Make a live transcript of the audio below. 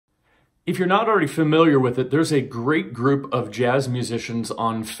If you're not already familiar with it, there's a great group of jazz musicians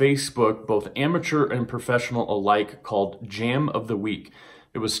on Facebook, both amateur and professional alike, called Jam of the Week.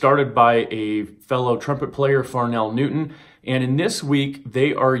 It was started by a fellow trumpet player, Farnell Newton, and in this week,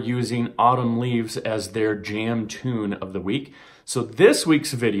 they are using Autumn Leaves as their jam tune of the week. So this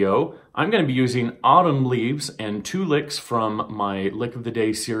week's video, I'm going to be using Autumn Leaves and 2 licks from my Lick of the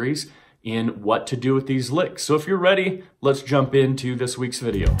Day series in what to do with these licks. So if you're ready, let's jump into this week's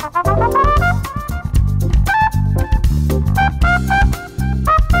video.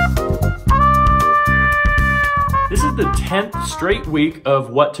 This is the 10th straight week of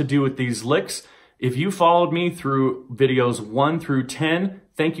what to do with these licks. If you followed me through videos 1 through 10,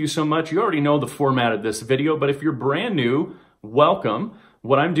 thank you so much. You already know the format of this video, but if you're brand new, welcome.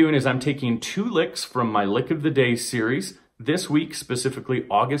 What I'm doing is I'm taking 2 licks from my Lick of the Day series, this week, specifically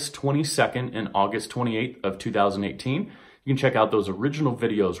August 22nd and August 28th of 2018. You can check out those original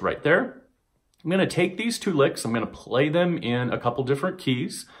videos right there. I'm going to take these 2 licks, I'm going to play them in a couple different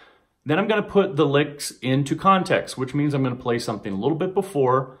keys. Then I'm going to put the licks into context, which means I'm going to play something a little bit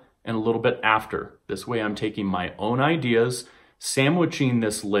before and a little bit after. This way I'm taking my own ideas, sandwiching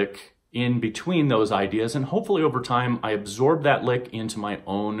this lick in between those ideas, and hopefully over time I absorb that lick into my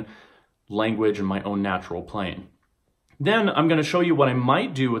own language and my own natural playing. Then I'm going to show you what I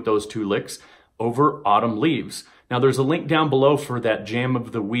might do with those 2 licks over Autumn Leaves. Now there's a link down below for that Jam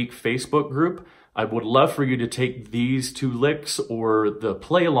of the Week Facebook group. I would love for you to take these 2 licks or the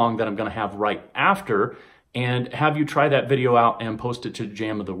play along that I'm going to have right after and have you try that video out and post it to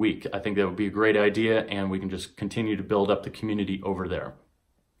Jam of the Week. I think that would be a great idea, and we can just continue to build up the community over there.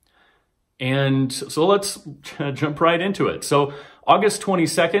 And so let's jump right into it. So August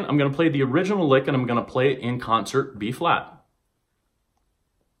 22nd, I'm going to play the original lick and I'm going to play it in concert B flat.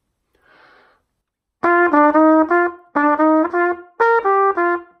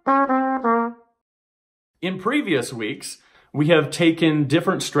 In previous weeks, we have taken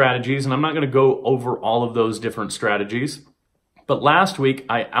different strategies, and I'm not going to go over all of those different strategies. But last week,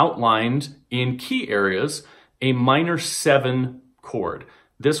 I outlined in key areas a minor 7 chord.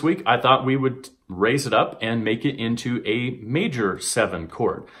 This week, I thought we would raise it up and make it into a major 7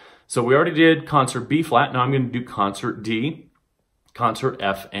 chord. So we already did concert B flat. Now I'm going to do concert D, concert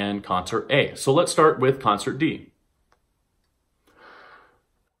F, and concert A. So let's start with concert D.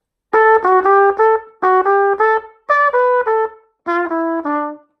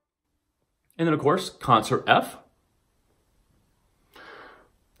 And then, of course, concert F.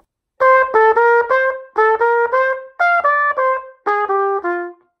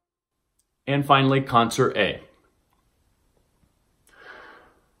 And finally, concert A.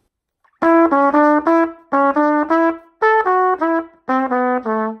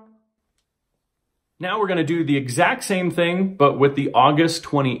 Now we're going to do the exact same thing, but with the August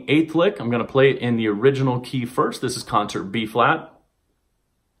 28th lick. I'm going to play it in the original key first. This is concert B flat.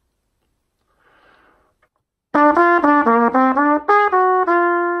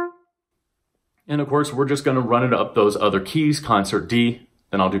 And of course, we're just going to run it up those other keys, concert D,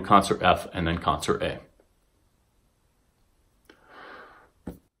 then I'll do concert F, and then concert A.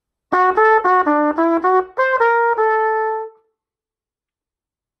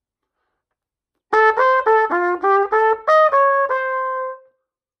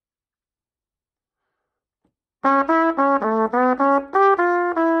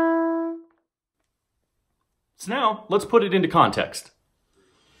 So now, let's put it into context.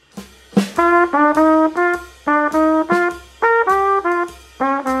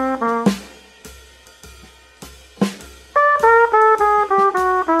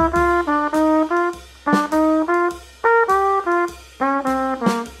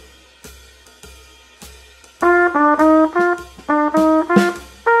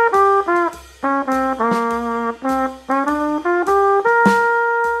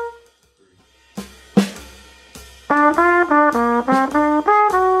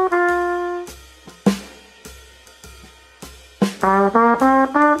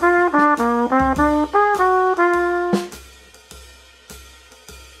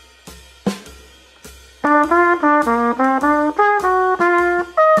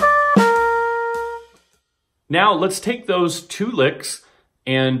 Now let's take those 2 licks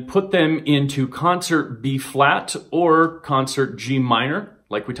and put them into concert B flat or concert G minor.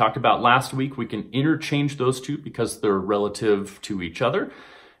 Like we talked about last week, we can interchange those 2 because they're relative to each other.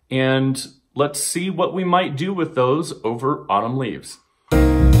 And let's see what we might do with those over Autumn Leaves.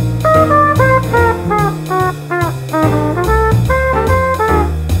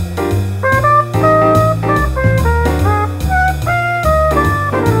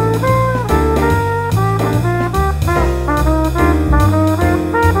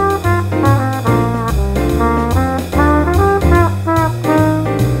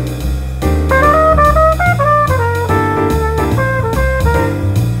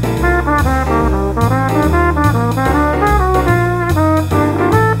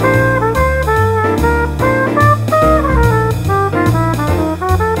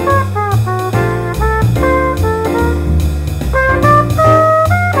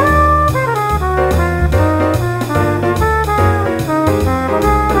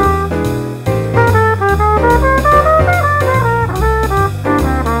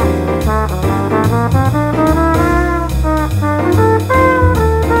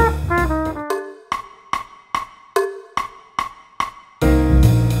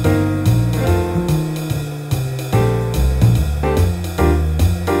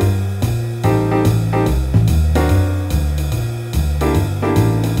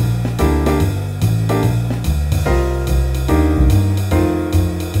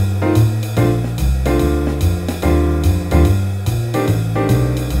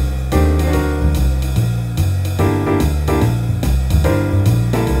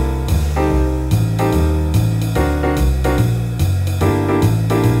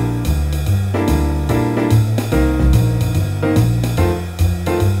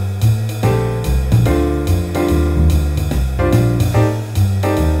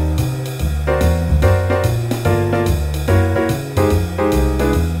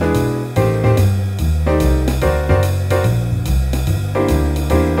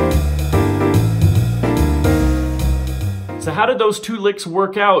 did those 2 licks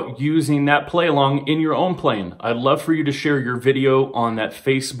work out using that play along in your own playing? I'd love for you to share your video on that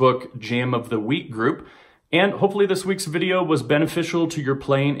Facebook Jam of the Week group. And hopefully this week's video was beneficial to your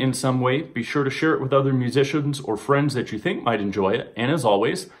playing in some way. Be sure to share it with other musicians or friends that you think might enjoy it. And as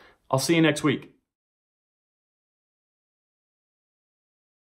always, I'll see you next week.